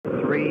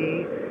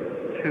3,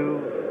 2,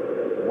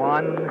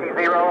 1,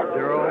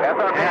 0,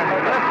 and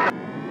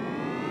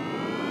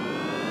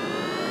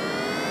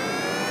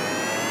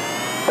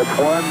it's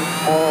one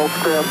small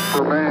step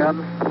for man,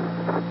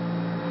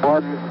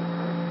 one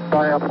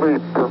giant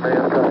leap for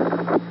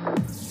mankind.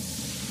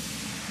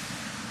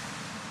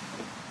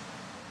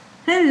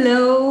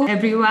 Hello,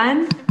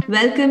 everyone.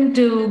 Welcome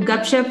to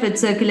Gupshup with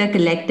Circular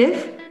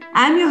Collective.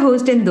 I'm your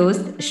host and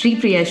host, Shri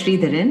Priya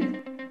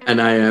Sridharan. And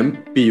I am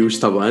Piyush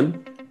Dhawan.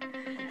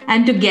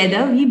 And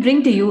together, we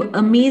bring to you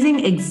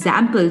amazing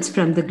examples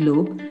from the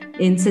globe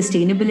in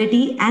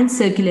sustainability and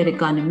circular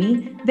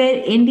economy,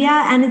 where India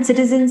and its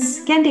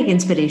citizens can take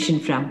inspiration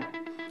from.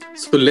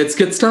 So let's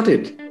get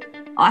started.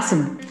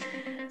 Awesome.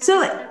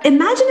 So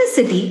imagine a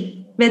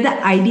city where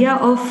the idea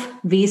of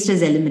waste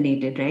is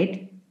eliminated,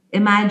 right?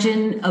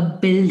 Imagine a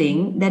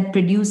building that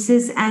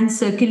produces and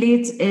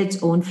circulates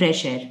its own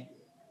fresh air.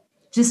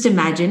 Just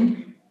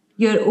imagine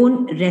your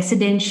own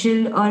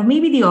residential or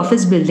maybe the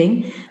office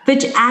building,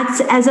 which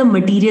acts as a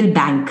material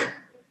bank.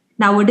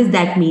 Now, what does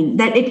that mean?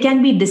 That it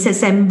can be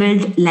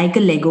disassembled like a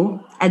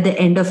Lego at the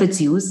end of its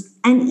use,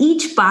 and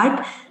each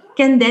part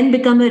can then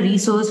become a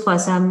resource for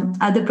some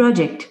other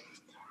project.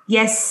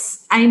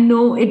 Yes, I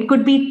know it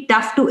could be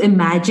tough to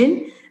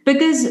imagine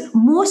because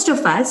most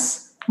of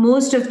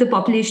the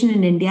population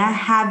in India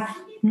have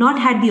not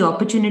had the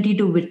opportunity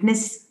to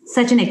witness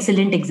such an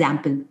excellent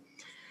example.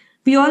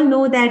 We all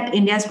know that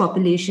India's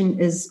population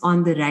is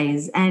on the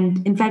rise,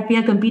 and in fact, we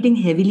are competing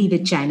heavily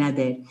with China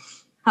there.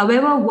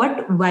 However,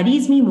 what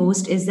worries me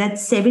most is that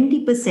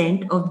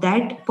 70% of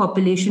that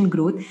population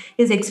growth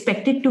is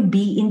expected to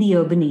be in the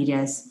urban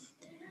areas.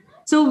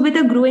 So, with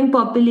a growing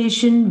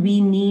population, we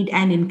need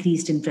an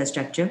increased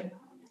infrastructure.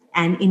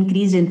 And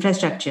increased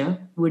infrastructure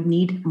would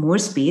need more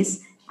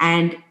space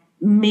and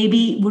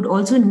maybe would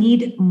also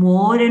need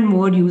more and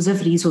more use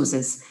of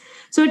resources.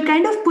 So, it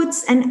kind of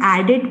puts an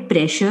added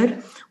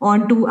pressure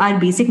onto our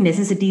basic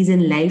necessities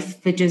in life,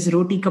 which is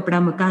roti,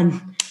 kapda,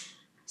 makan.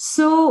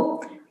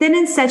 So, then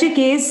in such a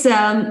case,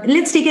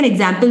 let's take an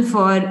example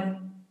for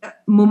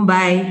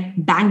Mumbai,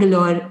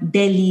 Bangalore,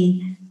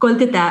 Delhi,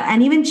 Kolkata,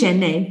 and even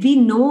Chennai. We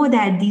know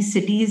that these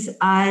cities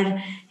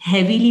are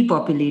heavily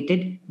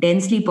populated,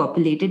 densely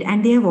populated,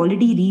 and they have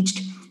already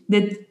reached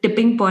the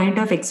tipping point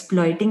of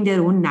exploiting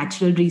their own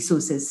natural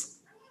resources.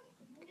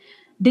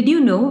 Did you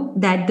know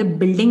that the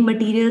building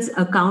materials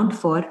account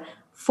for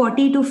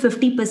 40 to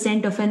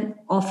 50% of an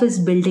office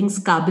building's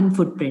carbon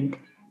footprint,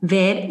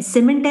 where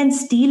cement and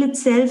steel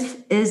itself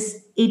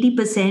is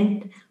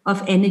 80%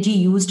 of energy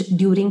used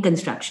during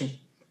construction?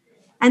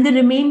 And the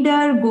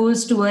remainder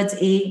goes towards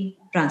A,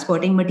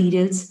 transporting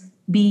materials,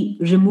 B,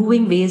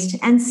 removing waste,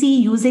 and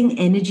C, using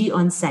energy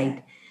on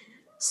site.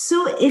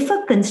 So if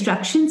a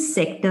construction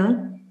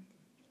sector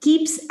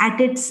keeps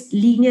at its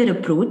linear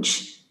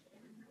approach,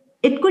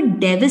 it could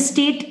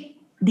devastate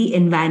the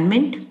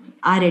environment,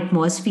 our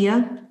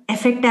atmosphere,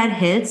 affect our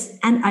health,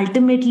 and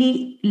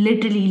ultimately,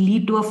 literally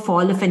lead to a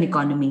fall of an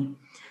economy.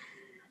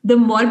 The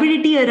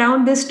morbidity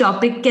around this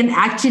topic can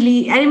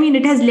actually, I mean,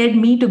 it has led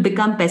me to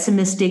become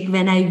pessimistic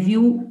when I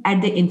view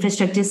at the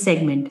infrastructure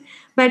segment.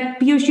 But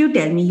Piyush, you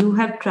tell me, you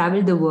have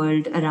traveled the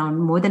world around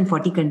more than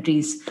 40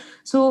 countries.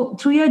 So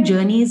through your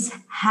journeys,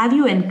 have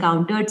you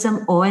encountered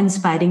some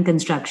awe-inspiring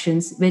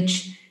constructions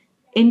which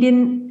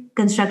Indian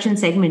construction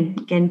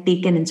segment can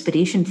take an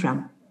inspiration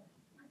from?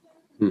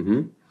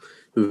 Mm-hmm.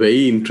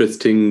 Very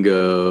interesting,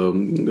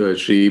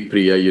 Shri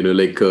Priya.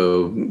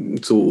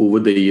 So over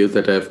the years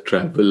that I've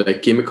traveled, I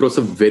came across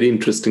a very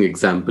interesting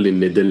example in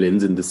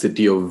Netherlands, in the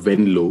city of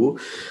Venlo.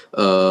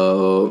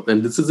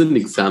 And this is an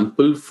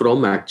example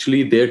from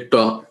actually their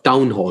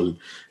town hall.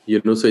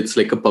 So it's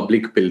like a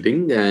public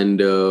building. And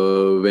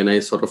when I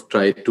sort of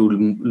try to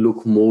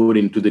look more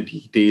into the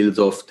details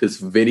of this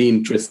very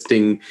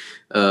interesting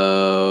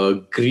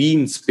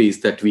green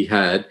space that we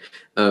had,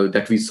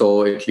 that we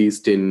saw at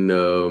least in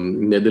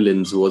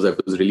Netherlands, I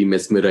was really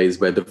mesmerized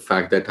by the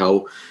fact that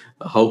how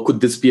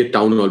could this be a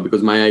town hall?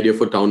 Because my idea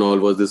for town hall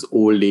was this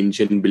old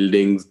ancient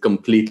buildings,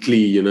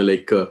 completely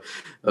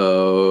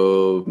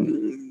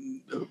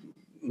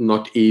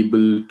not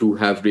able to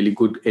have really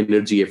good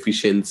energy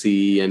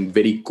efficiency and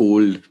very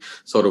cold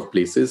sort of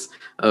places.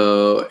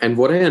 And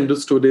what I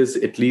understood is,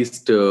 at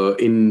least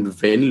in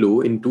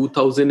Venlo in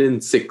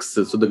 2006,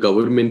 so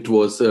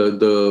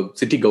the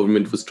city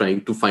government was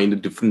trying to find a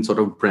different sort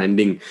of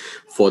branding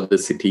for the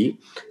city.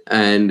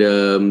 And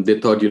they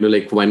thought,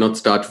 why not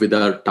start with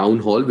our town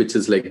hall, which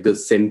is like the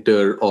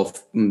center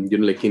of,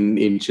 like in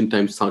ancient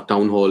times,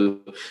 town hall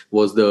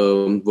was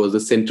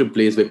the center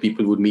place where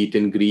people would meet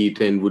and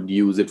greet and would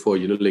use it for,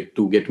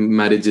 to get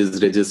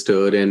marriages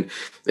registered, and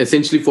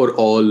essentially for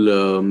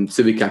all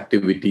civic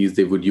activities,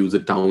 they would use a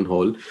town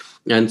hall.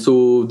 And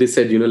so they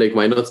said,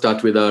 why not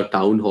start with our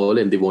town hall?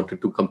 And they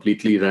wanted to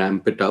completely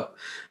ramp it up.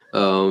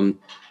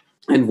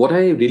 And what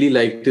I really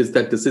liked is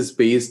that this is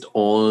based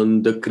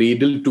on the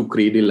cradle to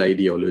cradle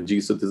ideology.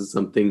 So this is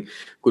something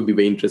could be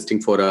very interesting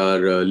for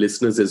our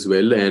listeners as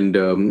well. And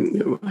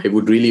I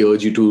would really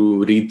urge you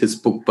to read this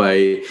book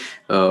by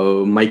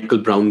Michael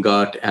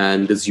Braungart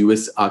and this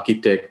US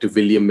architect,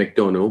 William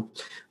McDonough,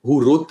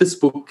 who wrote this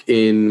book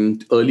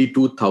in early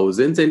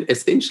 2000s, and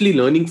essentially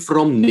learning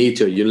from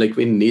nature. Like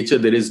in nature,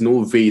 there is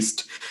no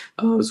waste.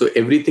 So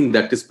everything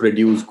that is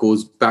produced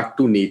goes back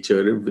to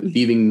nature,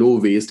 leaving no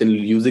waste. And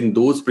using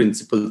those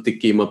principles, they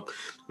came up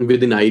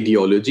with an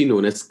ideology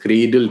known as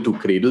cradle to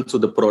cradle. So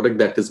the product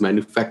that is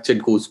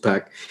manufactured goes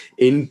back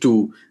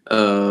into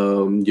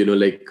into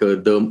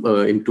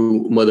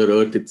Mother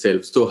Earth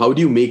itself. So how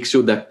do you make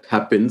sure that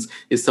happens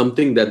is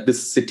something that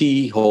this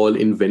city hall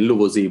in Venlo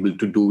was able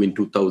to do in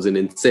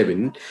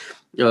 2007.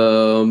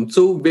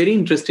 So very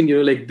interesting,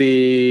 like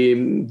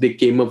they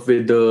came up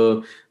with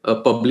a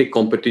public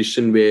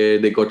competition where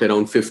they got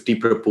around 50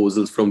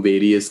 proposals from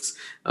various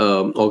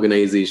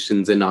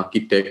organizations and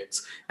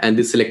architects, and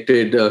they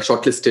selected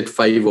shortlisted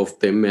 5 of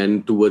them,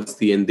 and towards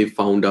the end they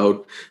found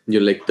out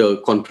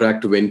the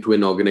contract went to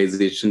an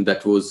organization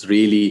that was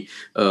really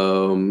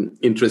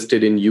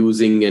interested in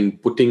using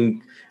and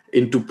putting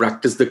into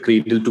practice the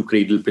cradle to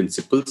cradle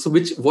principle. So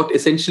what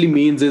essentially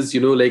means is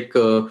you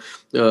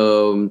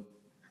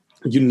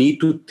need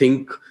to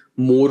think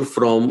more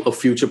from a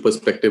future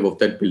perspective of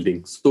that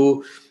building.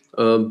 So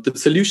the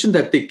solution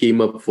that they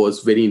came up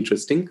was very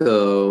interesting.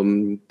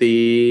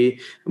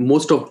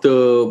 Most of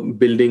the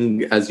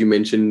building, as you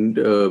mentioned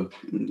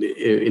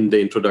in the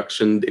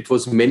introduction, it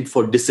was meant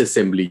for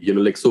disassembly.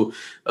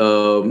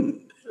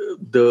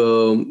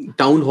 The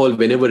town hall,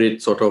 whenever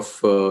it sort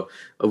of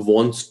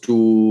wants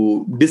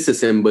to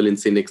disassemble in,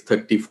 say, next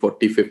 30,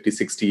 40, 50,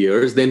 60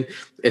 years, then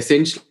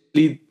essentially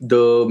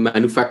the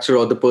manufacturer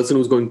or the person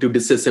who's going to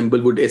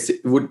disassemble would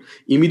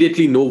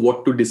immediately know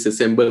what to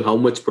disassemble, how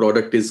much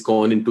product is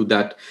gone into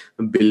that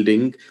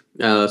building,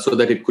 so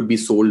that it could be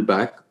sold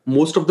back.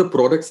 Most of the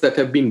products that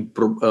have been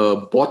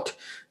bought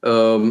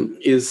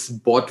is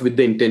bought with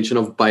the intention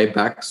of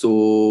buyback.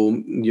 So,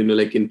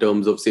 in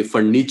terms of, say,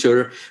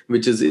 furniture,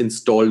 which is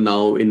installed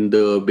now in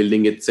the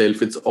building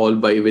itself, it's all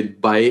with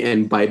buy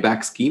and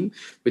buyback scheme,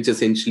 which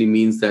essentially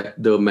means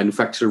that the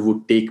manufacturer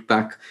would take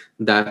back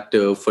that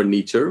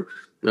furniture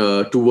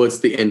towards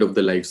the end of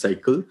the life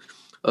cycle.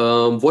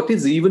 What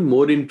is even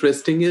more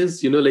interesting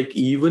is,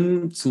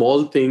 even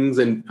small things,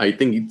 and I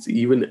think it's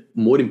even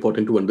more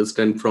important to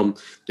understand from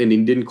an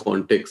Indian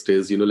context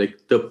is,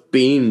 the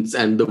paints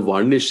and the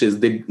varnishes,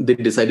 they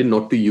decided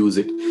not to use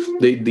it.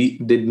 They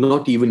did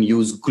not even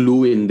use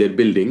glue in their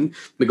building,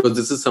 because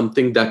this is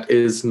something that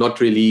is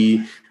not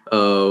really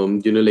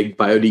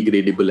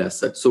biodegradable as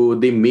such. So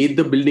they made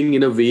the building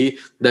in a way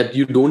that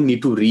you don't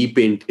need to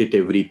repaint it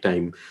every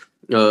time.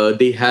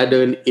 They had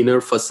an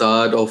inner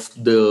facade of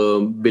the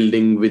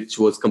building which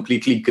was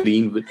completely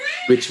green,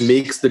 which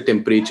makes the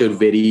temperature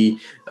very,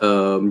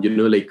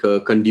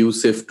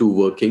 conducive to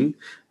working.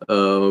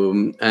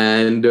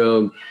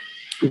 The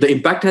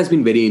impact has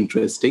been very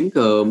interesting.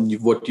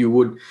 What you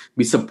would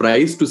be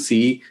surprised to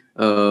see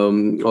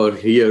or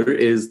hear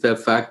is the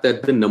fact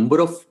that the number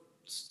of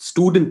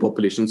student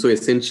population, so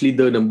essentially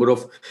the number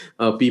of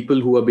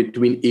people who are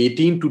between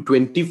 18 to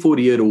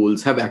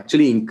 24-year-olds have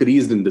actually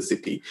increased in the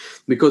city.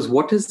 Because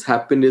what has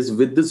happened is,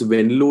 with this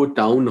Venlo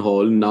town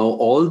hall, now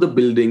all the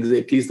buildings,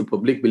 at least the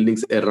public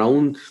buildings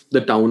around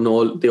the town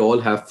hall, they all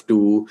have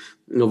to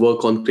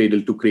work on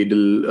cradle to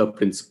cradle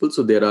principle.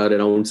 So there are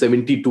around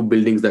 72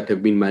 buildings that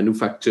have been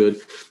manufactured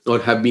or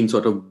have been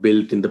sort of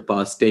built in the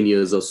past 10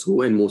 years or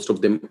so, and most of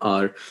them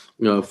are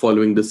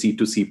following the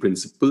C2C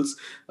principles.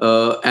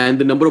 And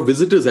the number of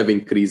visitors have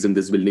increased in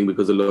this building,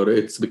 because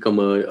it's become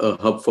a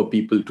hub for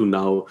people to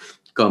now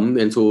come.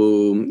 And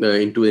so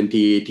in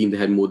 2018 they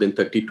had more than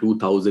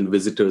 32,000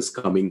 visitors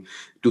coming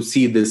to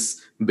see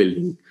this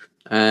building.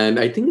 And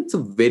I think it's a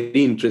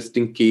very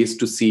interesting case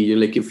to see,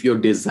 if you're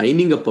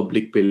designing a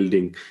public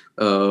building,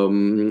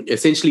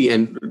 essentially,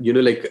 and,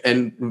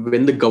 and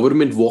when the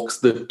government walks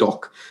the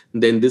talk,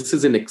 then this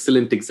is an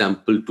excellent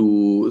example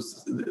to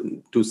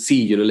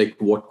see,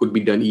 what could be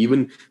done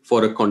even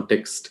for a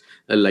context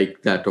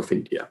like that of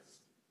India.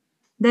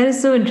 That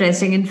is so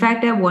interesting. In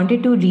fact, I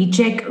wanted to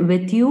recheck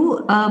with you.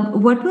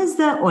 What was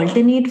the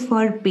alternate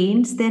for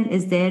paints then?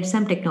 Is there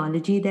some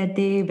technology that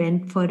they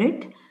went for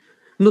it?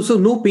 No, so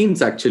no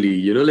paints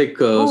actually,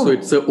 so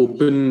it's an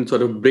open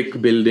sort of brick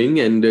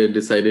building, and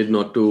decided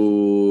not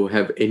to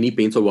have any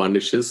paints or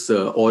varnishes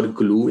or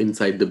glue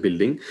inside the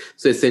building.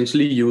 So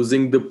essentially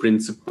using the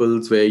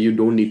principles where you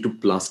don't need to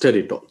plaster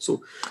it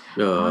also,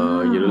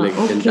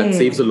 and that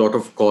saves a lot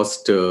of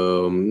cost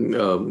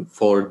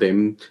for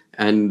them.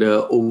 And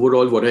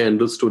overall, what I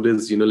understood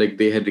is,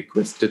 they had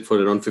requested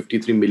for around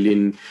 53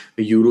 million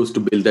euros to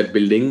build that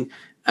building.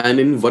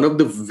 And in one of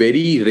the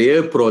very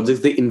rare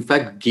projects, they in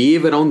fact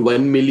gave around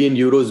 1 million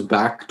euros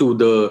back to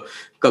the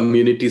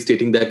community,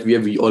 stating that we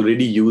have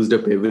already used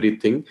up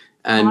everything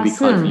and we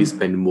can't really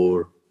spend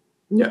more.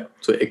 Yeah.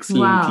 So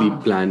excellently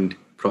planned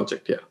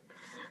project. Yeah.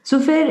 So,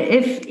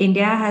 if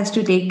India has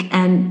to take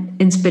an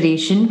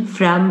inspiration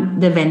from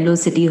the Venlo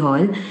City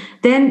Hall,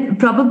 then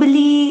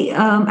probably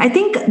I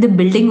think the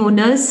building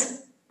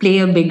owners play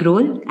a big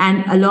role,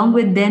 and along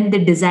with them,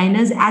 the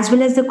designers as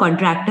well as the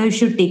contractors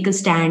should take a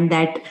stand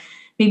that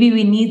maybe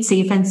we need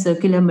safe and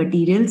circular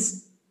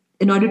materials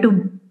in order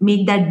to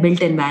make that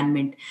built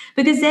environment,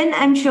 because then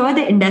I'm sure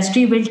the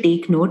industry will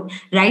take note.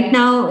 Right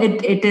now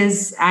it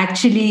is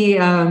actually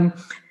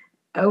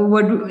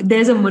what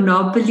there's a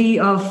monopoly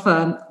of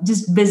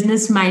just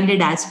business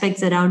minded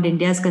aspects around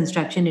India's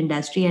construction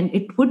industry, and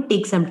it would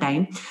take some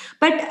time.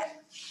 But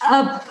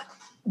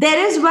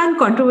there is one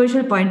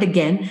controversial point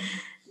again.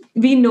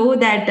 We know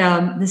that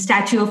the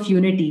Statue of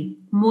Unity,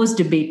 most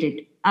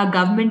debated, our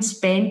government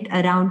spent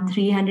around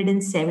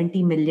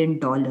 $370 million,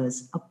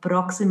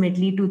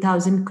 approximately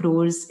 2,000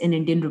 crores in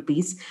Indian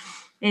rupees,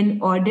 in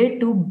order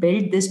to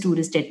build this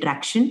tourist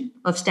attraction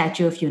of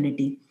Statue of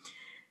Unity.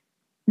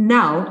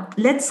 Now,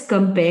 let's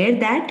compare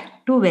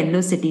that to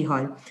Venlo City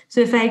Hall. So,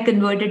 if I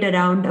convert it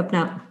around up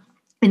now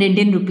in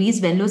Indian rupees,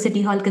 Venlo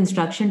City Hall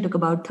construction took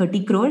about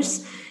 30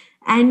 crores.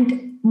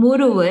 And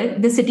moreover,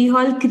 the City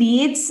Hall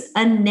creates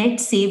a net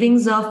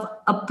savings of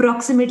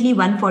approximately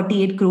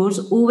 148 crores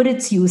over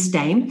its use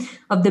time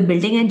of the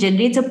building and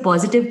generates a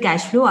positive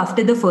cash flow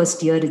after the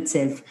first year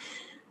itself.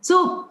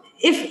 So,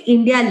 if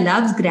India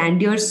loves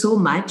grandeur so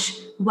much,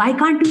 why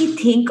can't we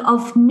think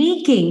of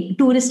making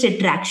tourist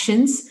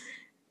attractions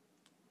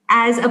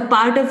as a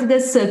part of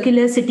the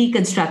circular city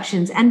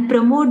constructions and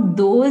promote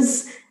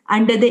those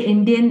under the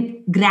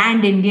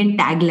Grand Indian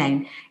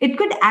tagline? It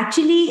could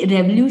actually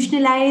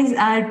revolutionize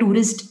our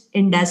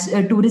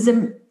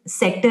tourism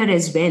sector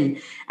as well.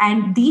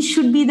 And these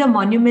should be the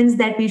monuments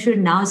that we should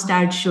now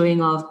start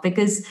showing off,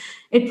 because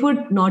it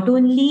would not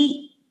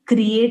only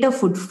create a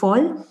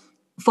footfall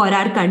for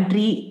our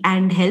country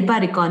and help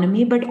our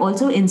economy, but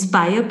also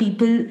inspire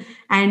people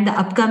and the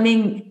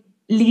upcoming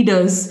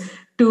leaders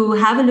to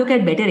have a look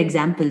at better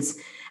examples.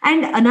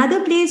 And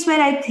another place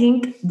where I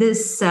think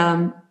this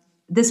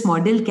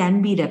model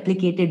can be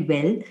replicated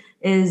well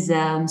is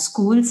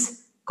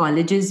schools,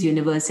 colleges,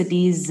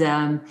 universities.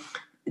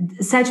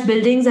 Such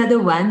buildings are the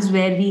ones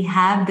where we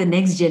have the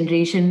next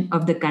generation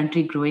of the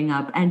country growing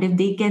up. And if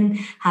they can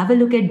have a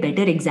look at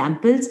better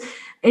examples,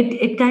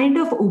 it kind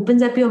of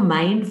opens up your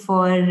mind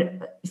for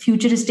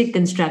futuristic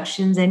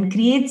constructions and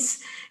creates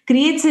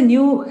a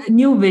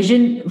new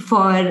vision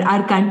for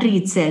our country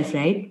itself,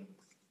 right?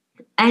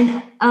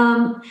 And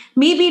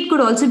maybe it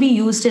could also be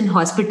used in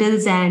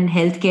hospitals and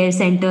healthcare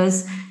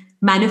centers,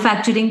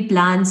 manufacturing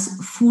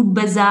plants, food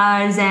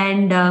bazaars,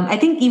 and I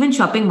think even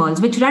shopping malls,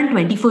 which run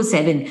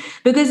 24/7,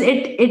 because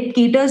it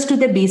caters to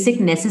the basic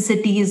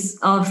necessities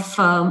of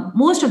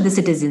most of the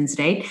citizens,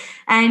 right?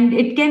 And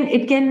it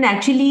can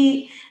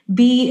actually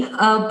be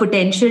a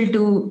potential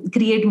to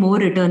create more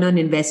return on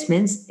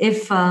investments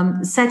if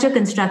such a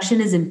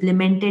construction is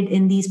implemented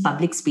in these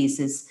public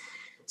spaces.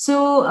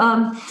 So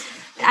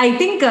I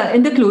think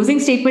in the closing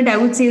statement, I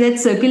would say that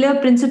circular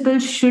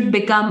principles should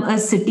become a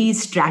city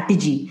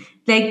strategy.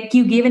 Like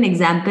you gave an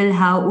example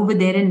how over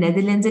there in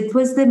Netherlands, it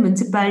was the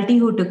municipality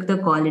who took the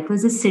call. It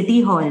was the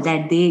city hall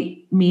that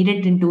they made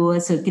it into a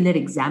circular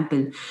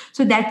example.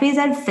 So that way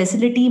our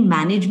facility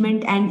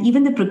management and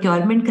even the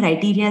procurement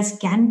criteria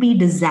can be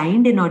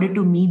designed in order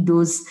to meet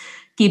those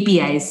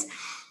KPIs.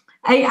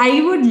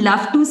 I would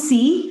love to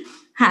see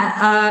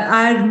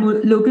our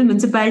local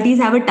municipalities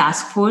have a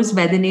task force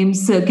by the name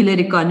Circular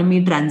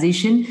Economy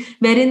Transition,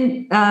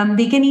 wherein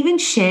they can even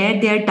share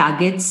their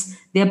targets,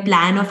 their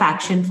plan of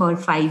action for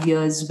 5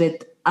 years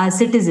with our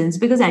citizens,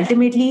 because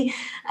ultimately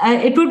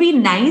it would be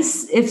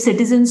nice if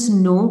citizens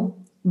know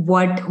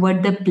what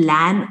the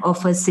plan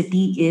of a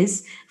city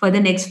is for the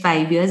next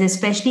 5 years,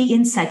 especially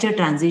in such a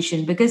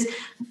transition, because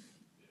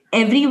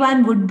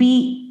everyone would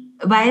be,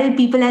 while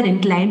people are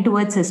inclined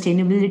towards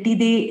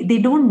sustainability, they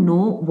don't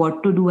know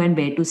what to do and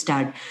where to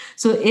start.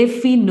 So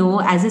if we know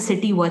as a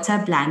city what's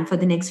our plan for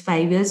the next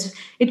 5 years,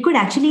 it could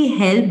actually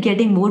help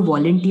getting more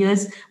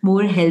volunteers,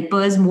 more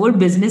helpers, more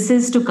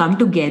businesses to come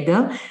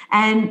together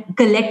and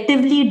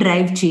collectively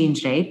drive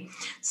change, right?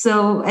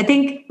 So I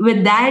think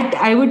with that,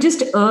 I would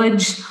just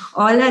urge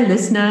all our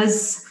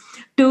listeners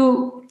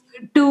to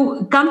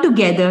come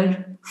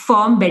together,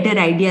 form better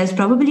ideas,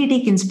 probably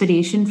take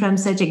inspiration from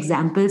such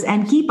examples,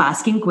 and keep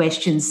asking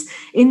questions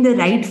in the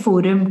right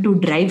forum to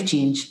drive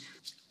change.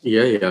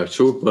 Yeah,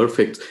 sure.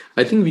 Perfect.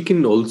 I think we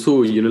can also,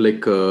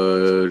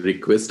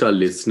 request our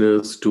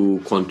listeners to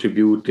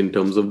contribute in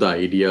terms of the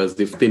ideas.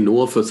 If they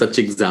know of such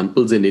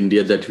examples in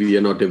India that we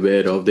are not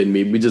aware of, then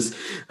maybe just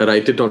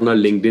write it on our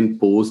LinkedIn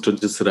post or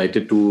just write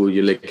it to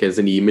as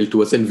an email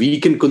to us, and we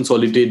can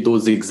consolidate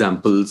those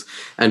examples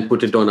and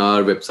put it on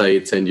our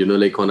websites and,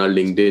 on our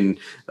LinkedIn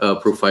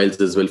profiles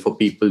as well for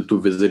people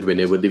to visit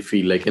whenever they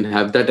feel like, and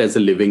have that as a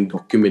living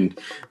document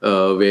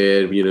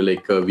where,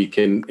 we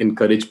can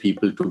encourage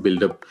people to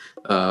build up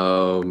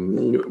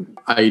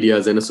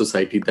ideas and a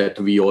society that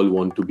we all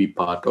want to be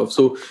part of.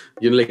 So,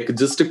 like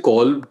just a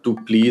call to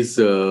please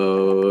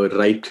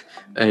write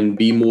and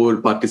be more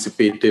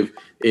participative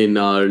in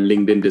our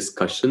LinkedIn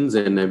discussions,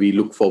 and we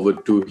look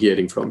forward to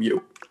hearing from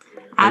you.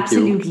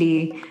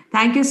 Absolutely.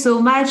 Thank you so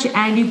much.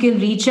 And you can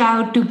reach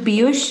out to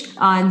Piyush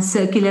on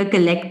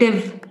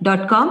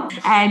circularcollective.com,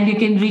 and you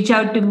can reach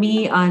out to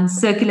me on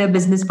Circular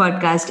Business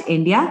Podcast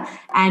India.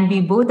 And we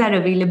both are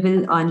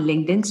available on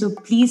LinkedIn. So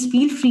please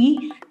feel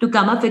free to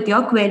come up with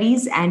your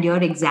queries and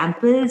your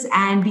examples,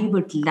 and we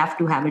would love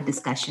to have a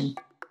discussion.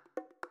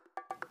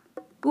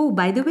 Oh,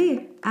 by the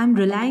way, I'm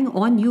relying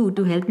on you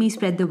to help me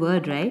spread the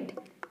word, right?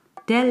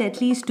 Tell at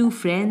least 2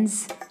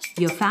 friends,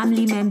 your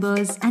family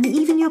members, and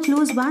even your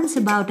close ones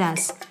about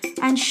us,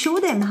 and show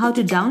them how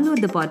to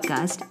download the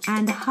podcast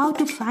and how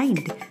to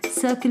find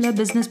Circular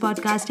Business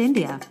Podcast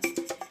India.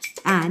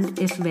 And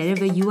if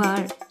wherever you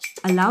are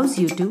allows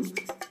you to,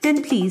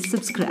 then please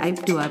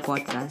subscribe to our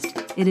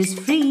podcast. It is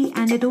free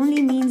and it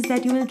only means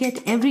that you will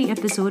get every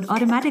episode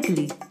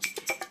automatically.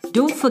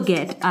 Don't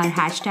forget our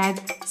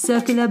hashtag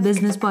Circular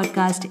Business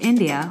Podcast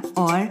India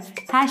or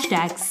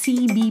hashtag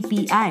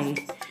CBPI.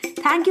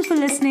 Thank you for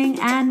listening,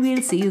 and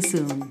we'll see you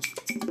soon.